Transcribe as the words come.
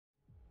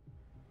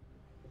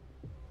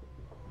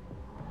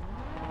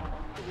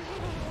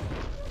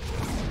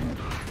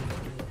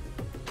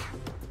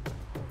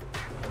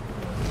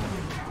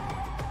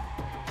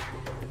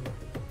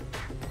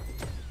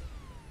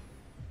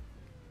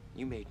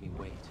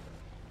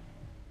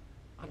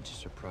I'm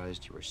just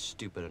surprised you were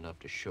stupid enough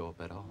to show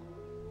up at all.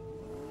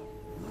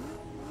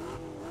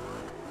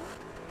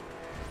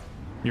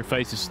 Your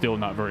face is still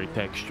not very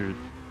textured.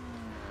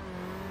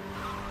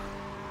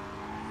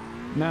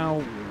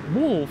 Now,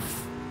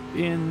 Wolf,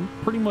 in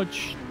pretty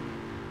much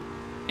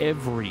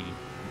every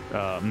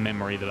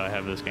memory that I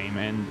have of this game,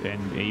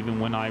 and even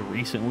when I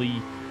recently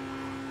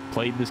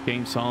played this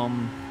game a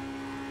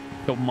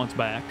couple months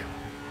back,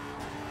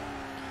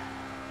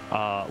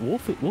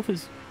 Wolf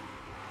is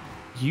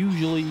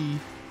usually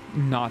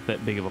not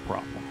that big of a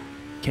problem.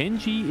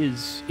 Kenji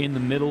is in the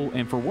middle,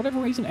 and for whatever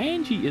reason,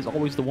 Angie is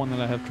always the one that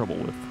I have trouble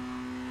with.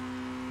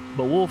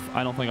 But Wolf,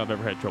 I don't think I've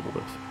ever had trouble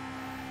with.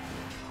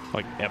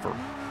 Like, ever.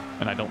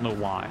 And I don't know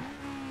why.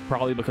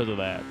 Probably because of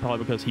that.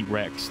 Probably because he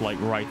wrecks,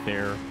 like, right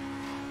there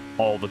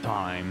all the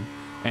time.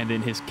 And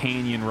then his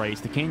canyon race.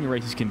 The canyon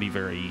races can be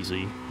very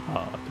easy,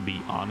 to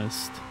be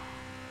honest.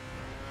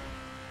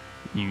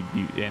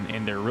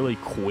 And they're really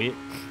quick,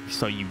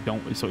 so you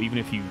don't. So even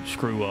if you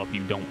screw up,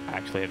 you don't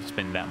actually have to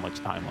spend that much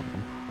time on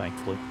them.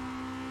 Thankfully,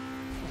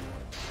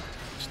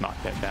 just knock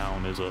that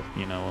down as a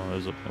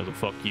as a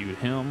fuck you to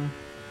him.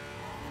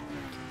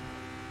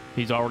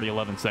 He's already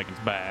 11 seconds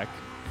back,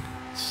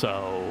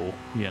 so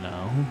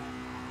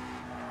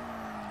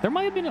there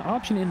might have been an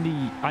option in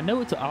the. I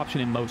know it's an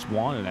option in Most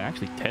Wanted. I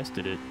actually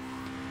tested it,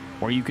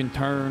 where you can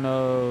turn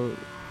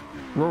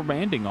rubber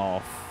banding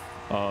off.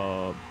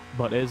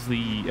 But as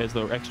the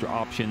extra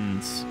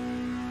options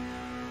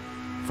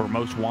for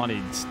Most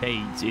Wanted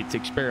states, it's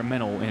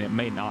experimental and it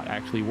may not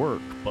actually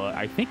work. But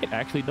I think it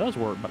actually does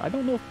work. But I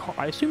don't know if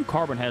I assume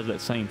Carbon has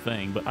that same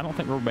thing. But I don't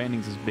think rubber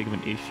banding is as big of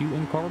an issue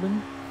in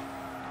Carbon.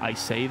 I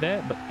say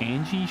that, but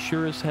Angie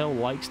sure as hell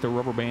likes to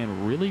rubber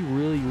band really,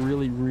 really,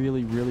 really,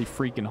 really, really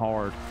freaking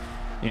hard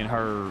in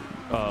her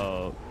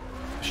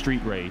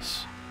street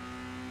race.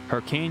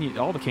 Her canyon,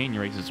 all the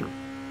canyon races are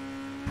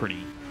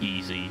pretty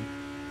easy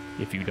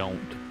if you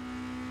don't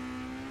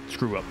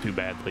screw up too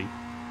badly,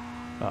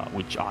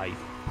 which I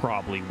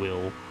probably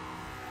will.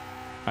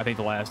 I think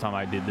the last time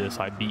I did this,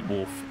 I beat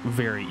Wolf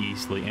very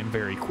easily and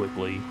very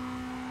quickly.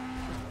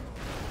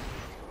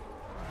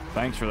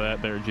 Thanks for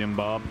that there, Jim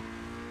Bob.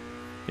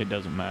 It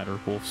doesn't matter.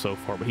 Wolf's so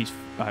far, but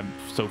I'm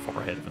so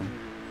far ahead of him.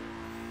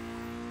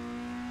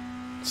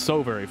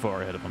 So very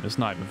far ahead of him. It's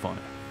not even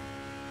funny.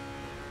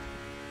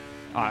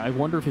 I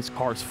wonder if his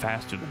car's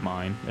faster than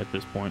mine at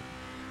this point.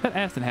 That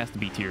Aston has to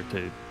be tier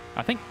 2.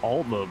 I think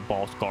all the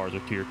boss cars are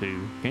tier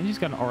 2. Kenji's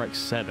got an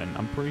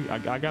RX-7.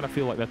 I gotta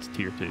feel like that's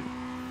tier 2.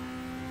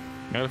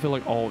 I gotta feel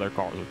like all their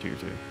cars are tier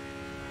 2.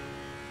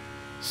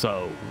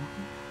 So,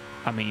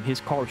 I mean, his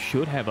car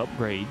should have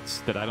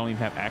upgrades that I don't even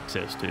have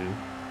access to.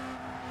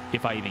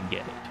 If I even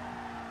get it.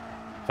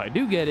 If I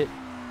do get it,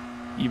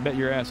 you bet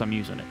your ass I'm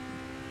using it.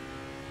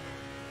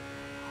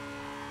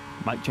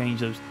 Might change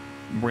those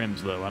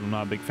rims, though. I'm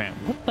not a big fan.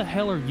 What the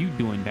hell are you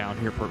doing down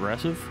here,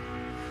 Progressive?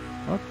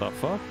 What the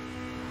fuck?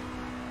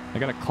 I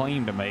got a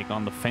claim to make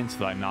on the fence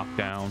that I knocked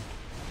down,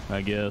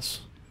 I guess.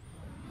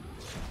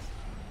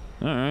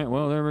 Alright,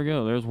 well, there we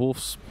go. There's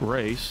Wolf's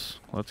race.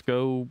 Let's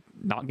go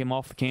knock him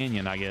off the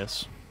canyon, I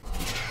guess.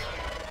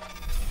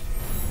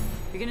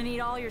 You're gonna need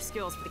all your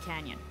skills for the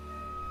canyon.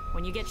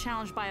 When you get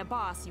challenged by a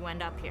boss, you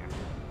end up here.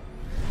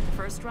 The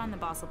first run, the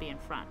boss will be in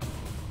front.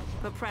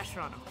 Put pressure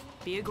on him.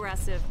 Be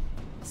aggressive.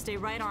 Stay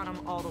right on him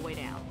all the way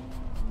down.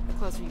 The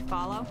closer you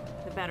follow,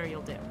 the better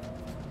you'll do.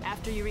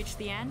 After you reach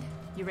the end,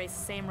 you race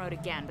the same road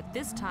again, but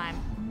this time,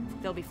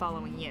 they'll be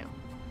following you.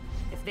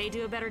 If they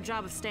do a better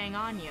job of staying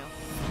on you,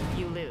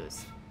 you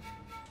lose.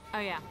 Oh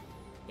yeah,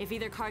 if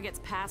either car gets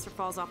past or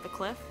falls off the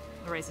cliff,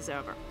 the race is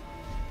over.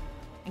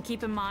 And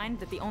keep in mind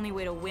that the only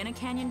way to win a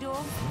canyon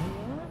duel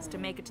is to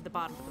make it to the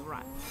bottom of the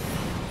run.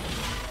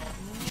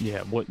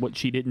 Yeah, what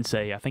she didn't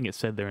say, I think it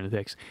said there in the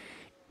text.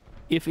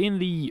 If in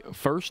the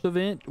first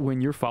event,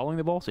 when you're following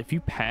the boss, if you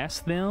pass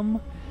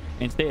them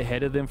and stay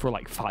ahead of them for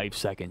like 5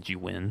 seconds, you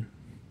win.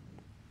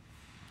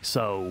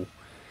 So,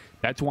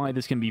 that's why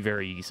this can be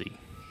very easy.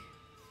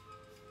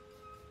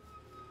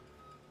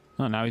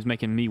 Oh, now he's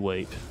making me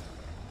wait.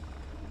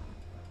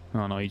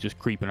 Oh no, he's just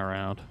creeping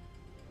around.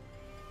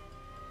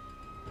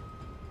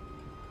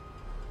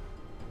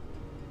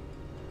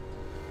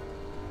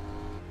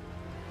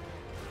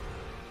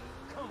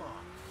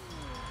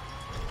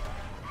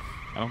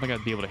 I don't think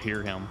I'd be able to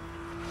hear him.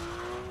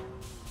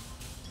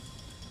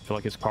 I feel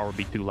like his car would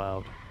be too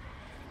loud.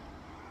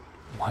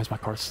 Why is my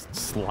car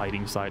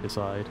sliding side to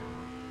side?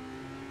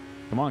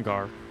 Come on,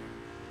 car.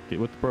 Get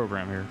with the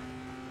program here.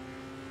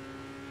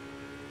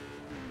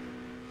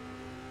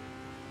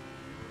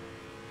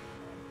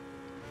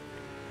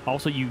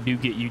 Also, you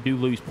do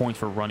lose points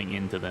for running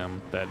into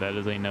them. That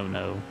is a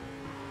no-no.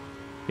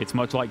 It's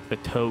much like the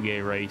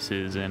Toge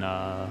races in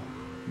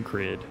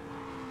Grid.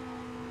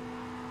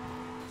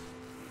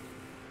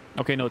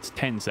 Okay, no, it's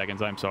 10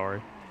 seconds. I'm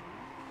sorry.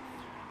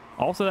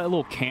 Also, that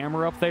little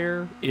camera up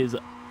there is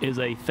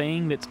a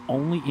thing that's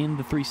only in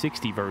the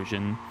 360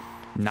 version,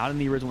 not in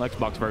the original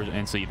Xbox version.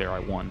 And see, there I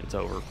won. It's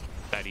over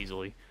that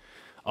easily.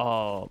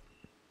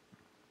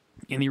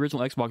 In the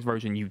original Xbox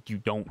version, you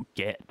don't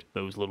get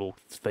those little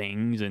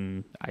things,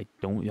 and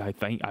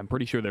I'm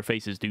pretty sure their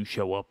faces do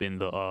show up in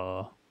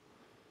the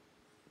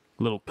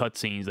little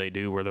cutscenes they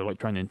do where they're like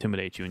trying to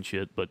intimidate you and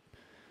shit. But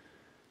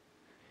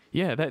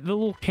yeah, the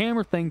little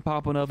camera thing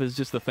popping up is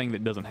just the thing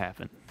that doesn't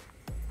happen.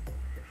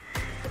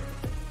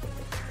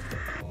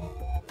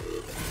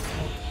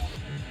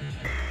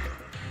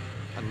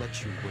 I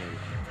let you win.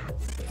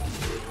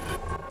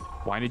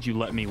 Why did you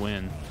let me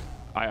win?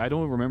 I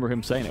don't remember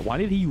him saying it. Why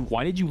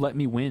did you let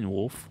me win,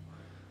 Wolf?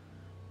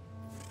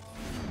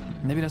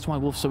 Maybe that's why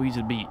Wolf's so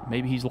easy to beat.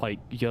 Maybe he's like,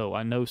 yo,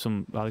 I know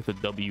some, I think the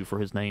W for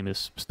his name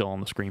is still on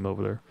the screen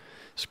over there.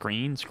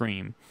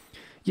 Scream.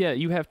 Yeah,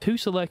 you have 2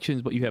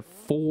 selections, but you have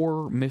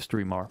 4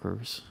 mystery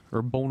markers.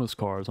 Or bonus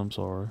cards, I'm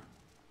sorry.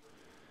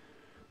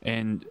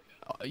 And,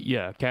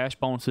 yeah, cash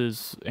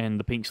bonuses and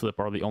the pink slip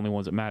are the only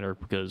ones that matter,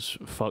 because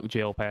fuck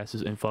jail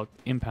passes and fuck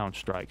impound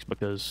strikes,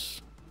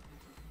 because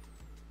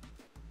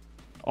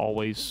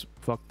always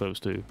fuck those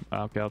two.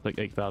 Okay, I'll take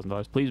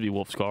 $8,000. Please be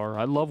Wolf's car.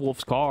 I love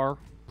Wolf's car.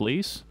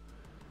 Please.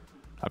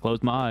 I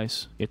closed my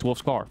eyes. It's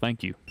Wolf's car.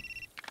 Thank you.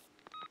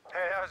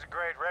 Hey, that was a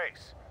great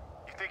race.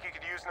 You think you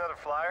could use another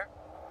flyer?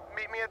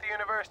 Meet me at the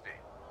university.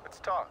 Let's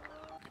talk.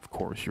 Of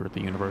course, you're at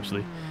the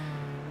university.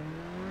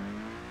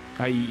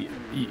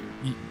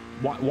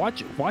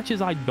 Watch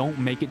as I don't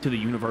make it to the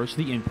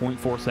university in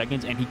 0.4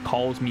 seconds, and he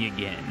calls me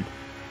again.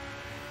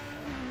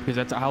 Because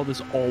that's how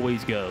this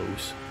always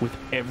goes with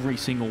every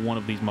single one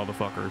of these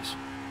motherfuckers.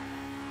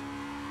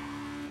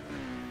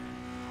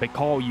 They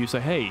call you, say,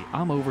 hey,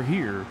 I'm over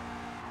here.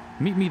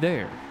 Meet me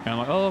there. And I'm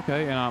like, oh,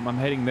 okay. And I'm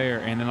heading there.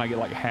 And then I get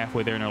like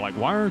halfway there and they're like,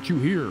 why aren't you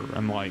here?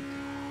 I'm like,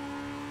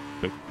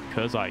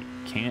 because I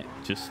can't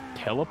just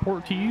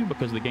teleport to you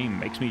because the game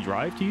makes me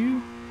drive to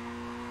you?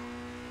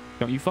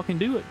 Don't you fucking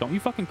do it. Don't you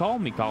fucking call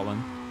me,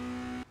 Colin.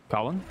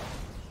 Colin?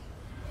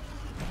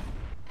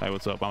 Hey,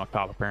 what's up? I'm a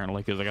cop,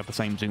 apparently, because I got the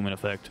same zoom in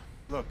effect.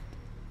 Look,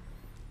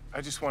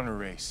 I just want to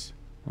race.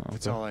 Oh, okay.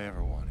 That's all I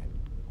ever wanted.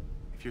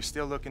 If you're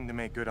still looking to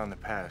make good on the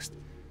past,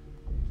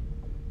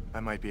 I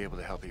might be able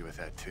to help you with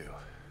that, too.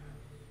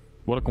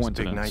 What a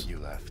coincidence. Big night you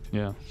left.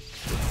 Yeah.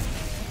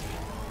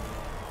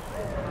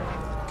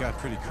 Got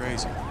pretty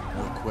crazy,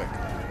 real quick.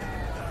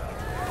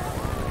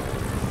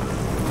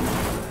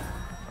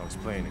 I was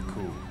playing it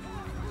cool.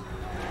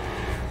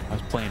 I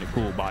was playing it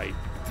cool by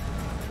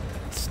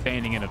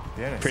standing in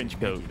a trench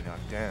coat.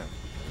 Knocked down.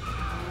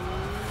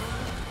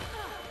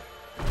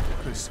 I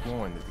could have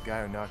sworn that the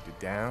guy who knocked it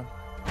down,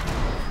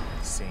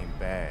 the same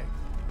bag.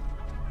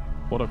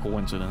 What a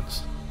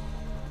coincidence.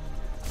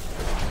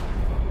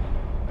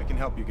 I can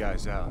help you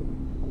guys out.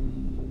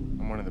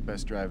 I'm one of the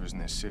best drivers in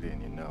this city,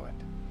 and you know it.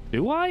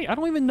 Do I? I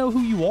don't even know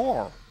who you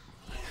are.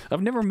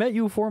 I've never met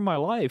you before in my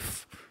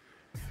life.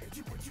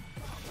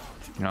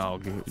 Oh,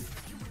 good.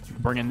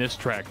 Bringing this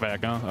track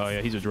back, huh? Oh,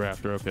 yeah, he's a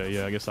drafter. Okay,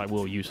 yeah, I guess I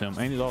will use him.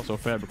 And he's also a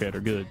fabricator.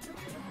 Good.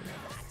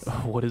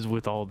 What is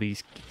with all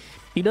these?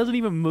 He doesn't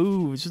even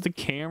move. It's just a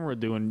camera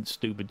doing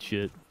stupid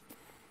shit.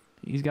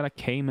 He's got a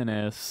Cayman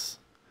S.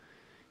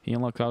 He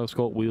unlocked auto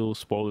sculpt wheels,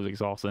 spoilers,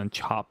 exhaust, and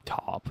chop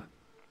top.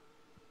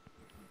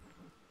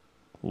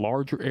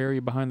 Larger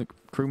area behind the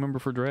crew member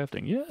for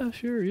drafting. Yeah,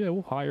 sure, yeah,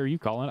 we'll hire you,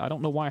 Colin. I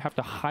don't know why I have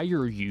to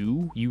hire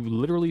you. You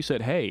literally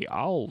said, hey,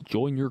 I'll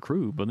join your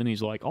crew. But then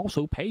he's like,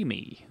 also pay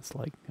me. It's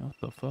like, what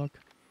the fuck?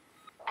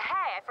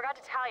 Hey, I forgot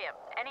to tell you.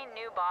 Any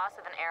new boss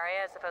of an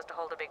area is supposed to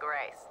hold a big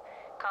race.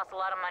 Costs a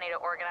lot of money to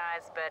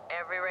organize, but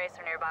every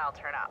racer nearby will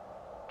turn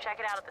up.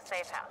 Check it out at the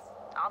safe house.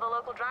 All the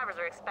local drivers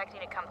are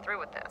expecting to come through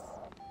with this.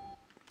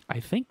 I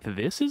think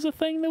this is a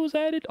thing that was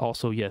added.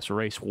 Also, yes,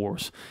 Race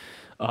Wars.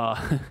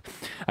 I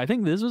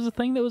think this was a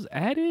thing that was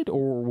added,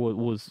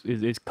 or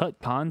is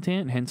cut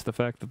content, hence the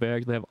fact that they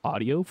actually have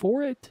audio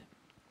for it.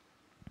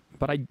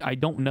 But I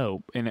don't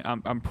know, and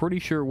I'm pretty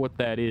sure what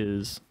that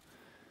is.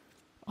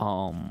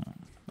 I'll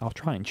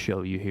try and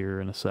show you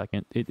here in a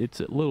second. It's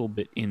a little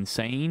bit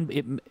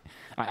insane.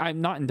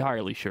 I'm not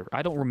entirely sure.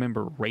 I don't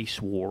remember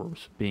Race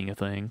Wars being a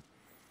thing.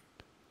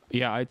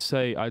 Yeah, I'd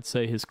say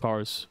his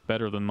car's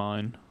better than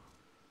mine.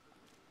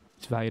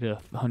 It's valued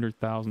at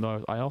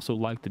 $100,000. I also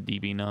like the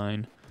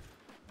DB9.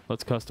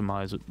 Let's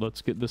customize it.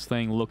 Let's get this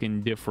thing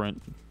looking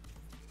different.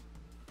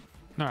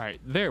 Alright,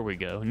 there we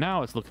go.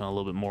 Now it's looking a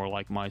little bit more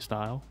like my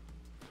style.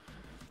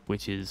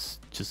 Which is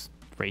just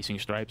racing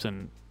stripes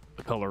and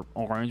the color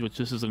orange, which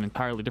this is an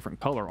entirely different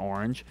color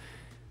orange.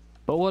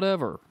 But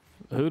whatever.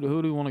 Who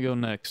do we want to go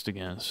next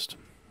against?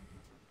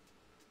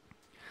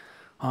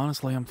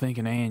 Honestly, I'm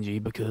thinking Angie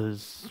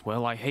because,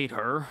 well, I hate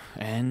her,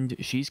 and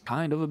she's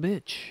kind of a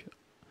bitch.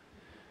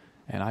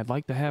 And I'd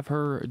like to have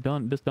her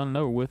done and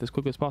over with as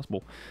quickly as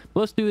possible.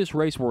 But let's do this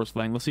Race Wars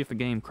thing. Let's see if the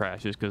game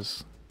crashes,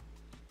 because,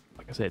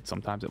 like I said,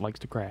 sometimes it likes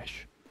to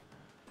crash.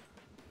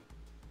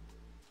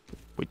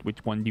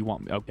 Which one do you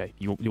want? Okay,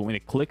 you want me to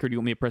click or do you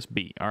want me to press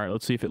B? All right,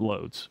 let's see if it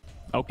loads.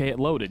 Okay, it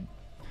loaded.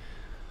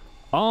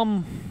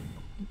 1,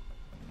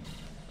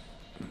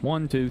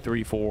 2,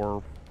 3,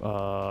 4.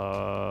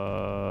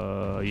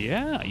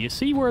 Yeah, you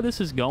see where this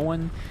is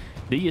going?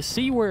 Do you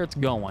see where it's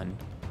going?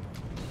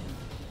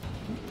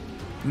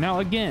 Now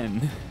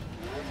again,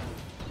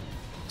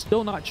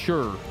 still not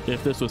sure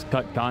if this was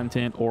cut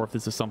content or if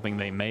this is something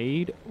they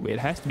made. It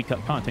has to be cut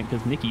content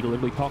because Nikki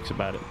literally talks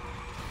about it.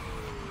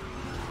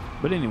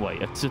 But anyway,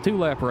 it's a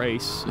 2-lap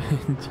race.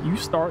 You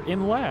start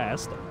in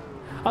last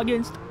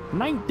against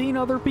 19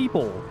 other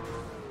people.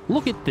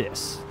 Look at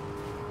this.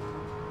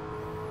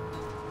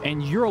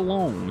 And you're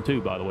alone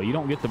too, by the way. You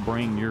don't get to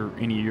bring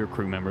any of your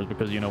crew members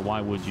because, you know,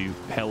 why would you?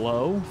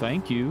 Hello,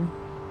 thank you.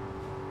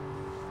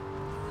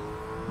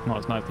 Oh,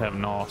 it's nice to have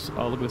NOS.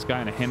 Oh, look at this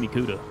guy in a Hemi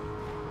Cuda.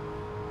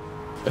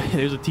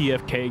 There's a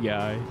TFK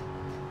guy.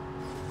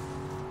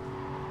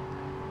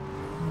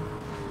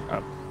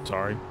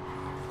 Sorry.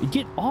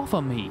 Get off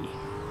of me,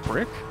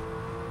 prick.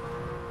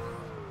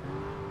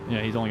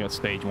 Yeah, he's only got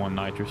stage 1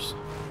 nitrous.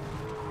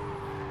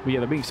 But yeah,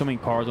 there being so many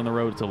cars on the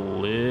road, it's a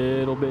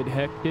little bit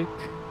hectic.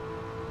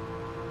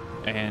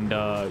 And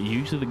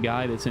usually the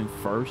guy that's in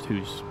first,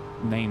 who's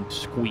named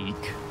Squeak,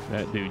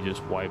 that dude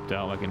just wiped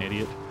out like an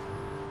idiot.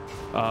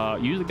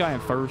 Usually the guy in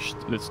first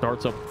that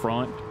starts up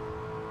front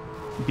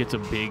gets a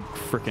big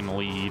freaking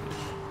lead.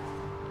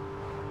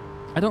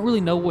 I don't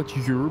really know what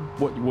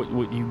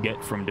you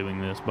get from doing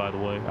this, by the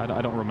way.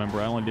 I don't remember.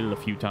 I only did it a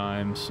few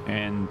times,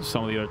 and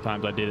some of the other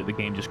times I did it, the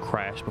game just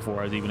crashed before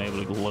I was even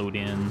able to load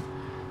in.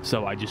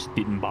 So I just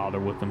didn't bother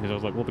with them because I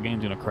was like, well, the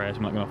game's gonna crash.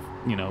 I'm not gonna,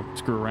 you know,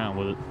 screw around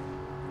with it.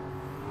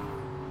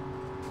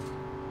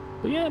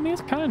 But yeah, I mean,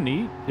 it's kind of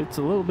neat. It's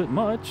a little bit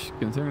much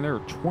considering there are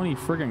 20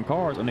 friggin'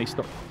 cars, and they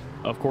start.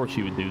 Of course,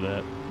 you would do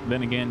that.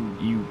 Then again,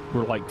 you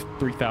were like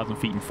 3,000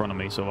 feet in front of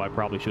me, so I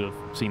probably should have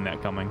seen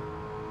that coming.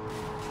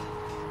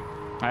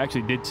 I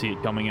actually did see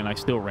it coming, and I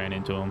still ran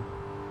into him.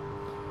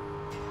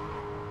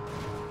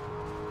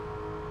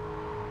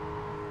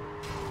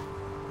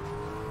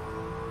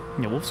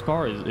 Yeah, Wolf's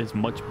car is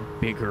much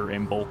bigger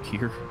and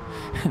bulkier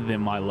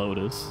than my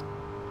Lotus.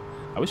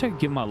 I wish I could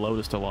give my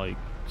Lotus to, like,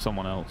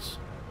 someone else.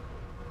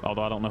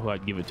 Although I don't know who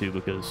I'd give it to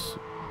because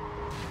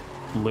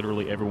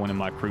literally everyone in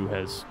my crew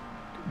has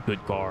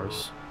good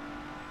cars.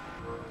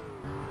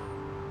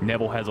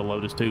 Neville has a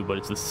Lotus too, but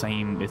it's the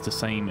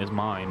same as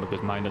mine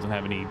because mine doesn't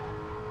have any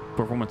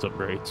performance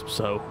upgrades,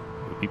 so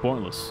it would be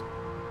pointless.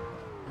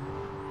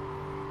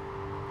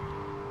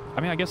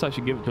 I mean, I guess I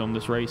should give it to him.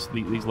 This race,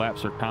 these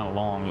laps are kind of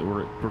long.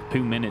 We're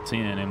 2 minutes in,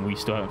 and we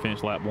still haven't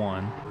finished lap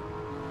 1.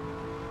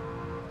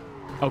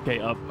 Okay,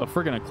 a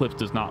friggin' Eclipse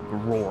does not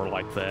roar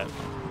like that.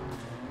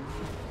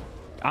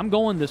 I'm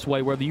going this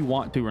way whether you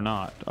want to or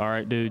not. All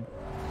right, dude.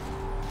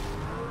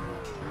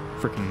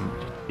 Freaking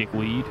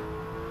dickweed.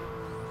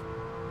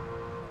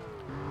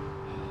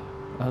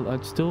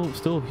 I'm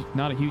still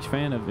not a huge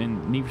fan of,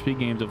 in Need for Speed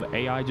games, of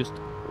AI just,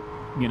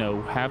 you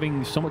know,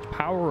 having so much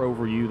power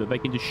over you that they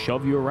can just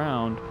shove you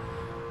around.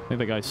 I think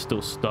that guy's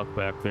still stuck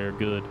back there.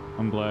 Good.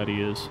 I'm glad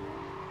he is.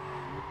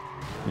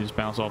 He just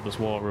bounced off this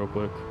wall real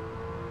quick.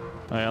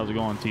 Hey, how's it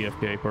going,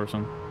 TFK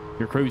person?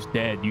 Your crew's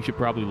dead. You should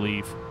probably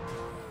leave.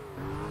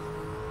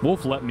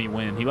 Wolf let me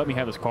win. He let me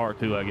have his car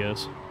too, I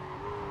guess.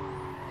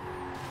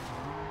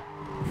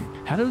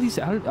 How do these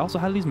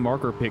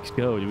marker picks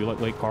go? Do we like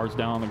lay cards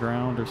down on the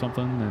ground or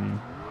something, and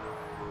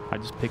I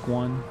just pick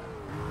one?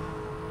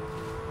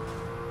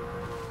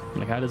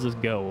 Like, how does this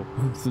go?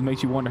 This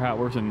makes you wonder how it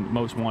works in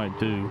Most Wanted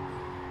too.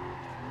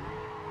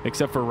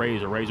 Except for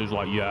Razor. Razor's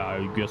like, yeah,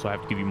 I guess I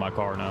have to give you my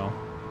car now,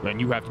 and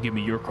you have to give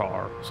me your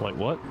car. It's like,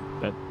 what?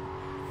 That.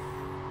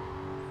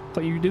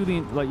 So you do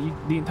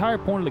the entire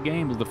point of the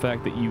game is the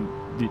fact that you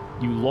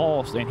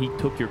lost and he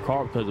took your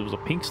car because it was a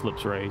pink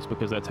slips race,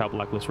 because that's how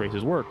blacklist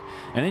races work.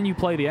 And then you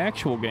play the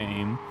actual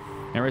game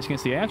and race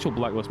against the actual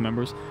blacklist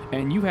members,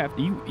 and you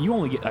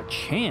only get a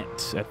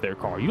chance at their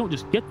car. You don't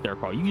just get their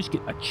car, you just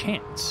get a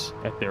chance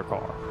at their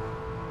car.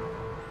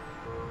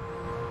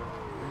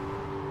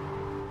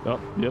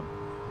 Oh, yep.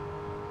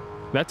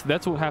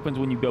 That's what happens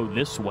when you go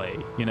this way.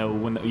 You know,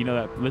 when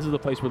that this is the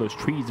place where those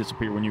trees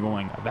disappear when you're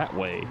going that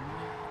way.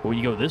 But when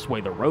you go this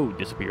way, the road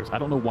disappears. I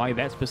don't know why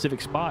that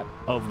specific spot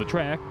of the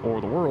track or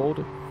the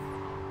world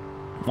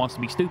wants to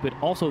be stupid.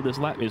 Also, this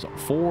lap is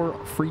 4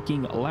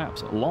 freaking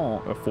laps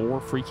long.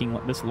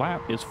 This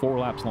lap is 4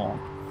 laps long.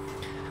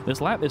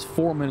 This lap is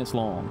 4 minutes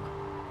long.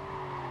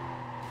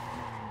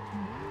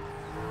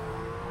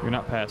 You're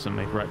not passing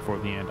me right before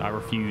the end. I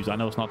refuse. I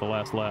know it's not the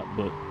last lap,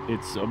 but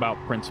it's about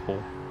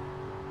principle.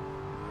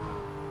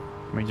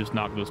 Let me just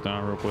knock this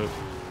down real quick.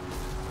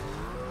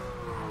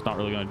 It's not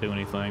really going to do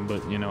anything,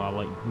 but, you know, I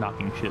like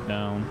knocking shit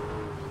down.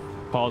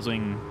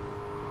 Causing,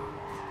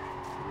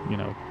 you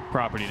know,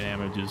 property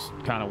damage is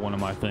kind of one of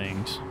my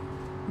things.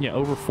 Yeah,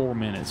 over 4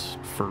 minutes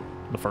for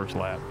the first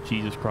lap.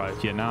 Jesus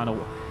Christ. Yeah,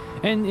 901.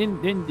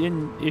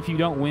 And if you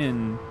don't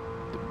win,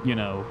 you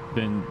know,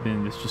 then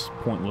it's just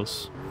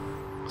pointless.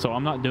 So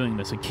I'm not doing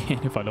this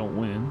again if I don't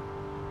win.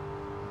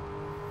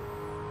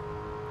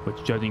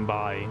 But judging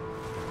by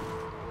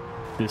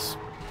this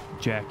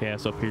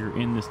jackass up here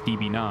in this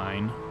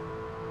DB9,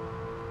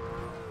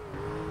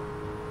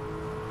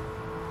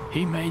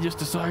 he may just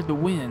decide to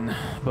win,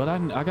 but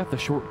I got the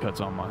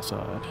shortcuts on my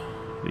side.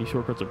 These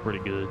shortcuts are pretty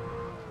good.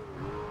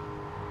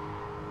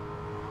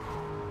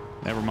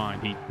 Never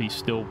mind. He's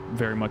still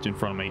very much in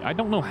front of me. I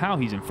don't know how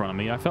he's in front of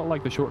me. I felt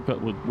like the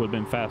shortcut would have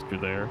been faster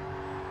there.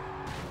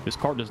 This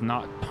car does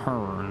not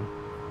turn.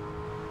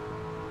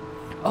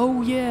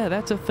 Oh, yeah,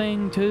 that's a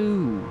thing,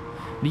 too.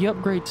 The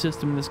upgrade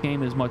system in this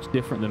game is much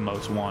different than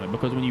Most Wanted,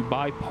 because when you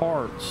buy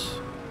parts,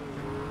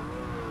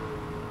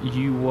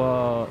 you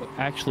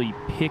actually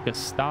pick a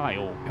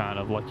style, kind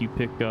of. Like you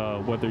pick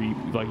whether you,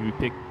 like you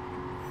pick,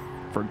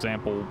 for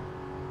example,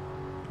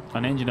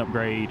 an engine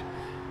upgrade,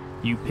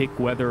 you pick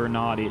whether or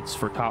not it's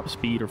for top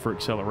speed or for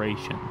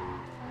acceleration,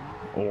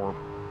 or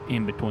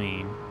in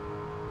between.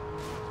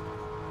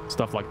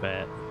 Stuff like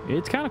that.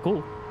 It's kind of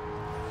cool.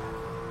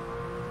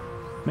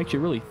 Makes you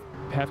really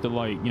have to,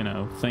 like, you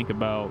know, think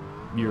about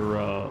your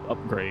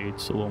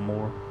upgrades a little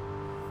more.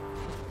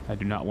 I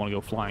do not want to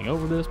go flying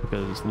over this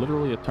because it's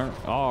literally a turn.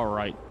 All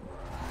right.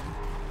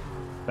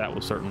 That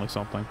was certainly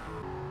something.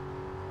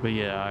 But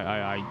yeah,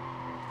 I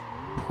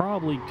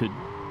probably could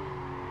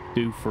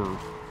do for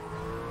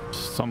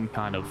some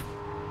kind of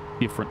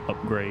different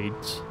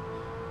upgrades.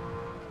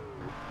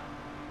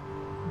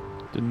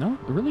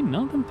 Really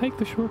none of them take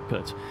the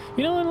shortcuts.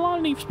 You know, in a lot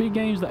of Need for Speed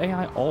games, the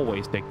AI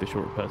always take the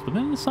shortcuts, but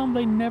then in some,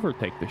 they never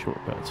take the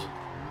shortcuts.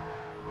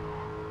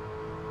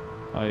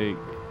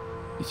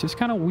 It's just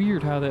kind of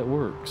weird how that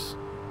works.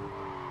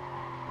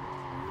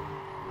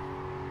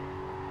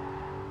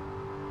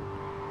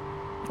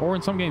 Or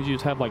in some games, you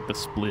just have, like, the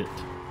split.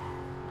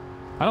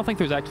 I don't think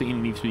there's actually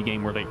any Need for Speed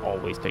game where they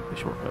always take the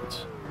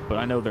shortcuts. But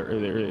I know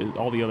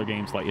all the other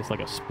games, like, it's like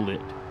a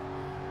split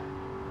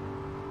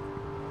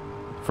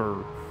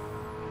for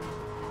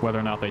whether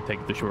or not they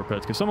take the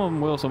shortcuts, because some of them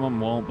will, some of them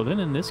won't. But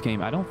then in this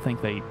game, I don't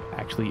think they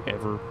actually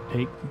ever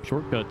take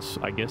shortcuts.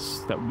 I guess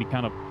that would be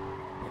kind of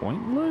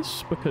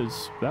pointless,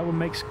 because that would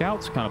make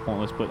scouts kind of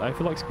pointless, but I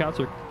feel like scouts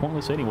are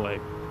pointless anyway,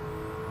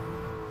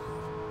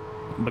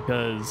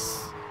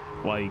 because,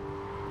 like,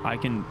 I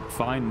can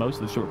find most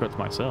of the shortcuts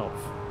myself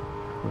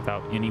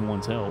without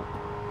anyone's help.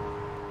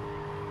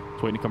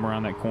 Just waiting to come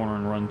around that corner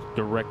and run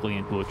directly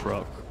into a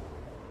truck.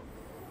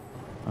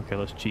 Okay,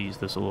 let's cheese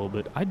this a little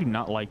bit. I do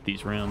not like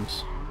these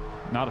rims.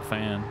 Not a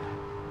fan.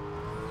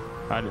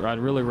 I'd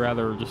really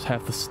rather just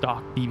have the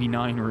stock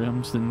DB9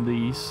 rims than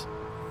these.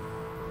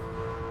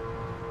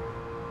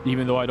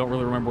 Even though I don't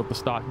really remember what the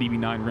stock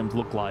DB9 rims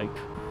look like.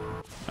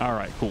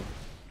 Alright, cool.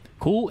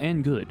 Cool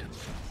and good.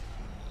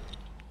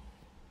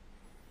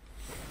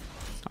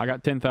 I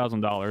got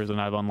 $10,000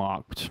 and I've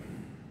unlocked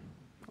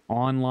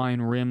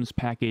online rims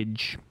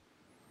package.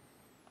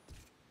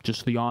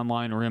 Just the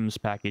online rims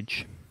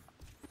package.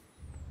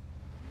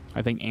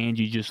 I think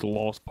Angie just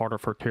lost part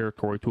of her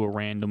territory to a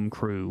random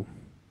crew.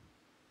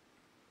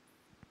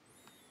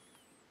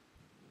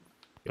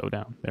 Go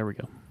down. There we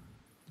go.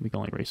 We can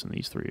only race in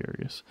these 3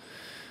 areas.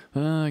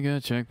 I got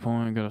a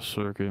checkpoint, got a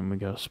circuit, and we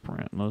got a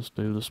sprint. Let's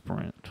do the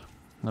sprint.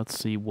 Let's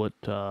see what...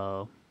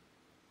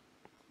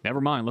 Never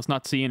mind, let's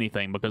not see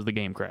anything because the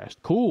game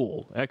crashed.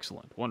 Cool.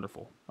 Excellent.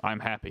 Wonderful. I'm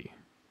happy.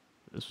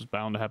 This was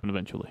bound to happen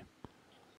eventually.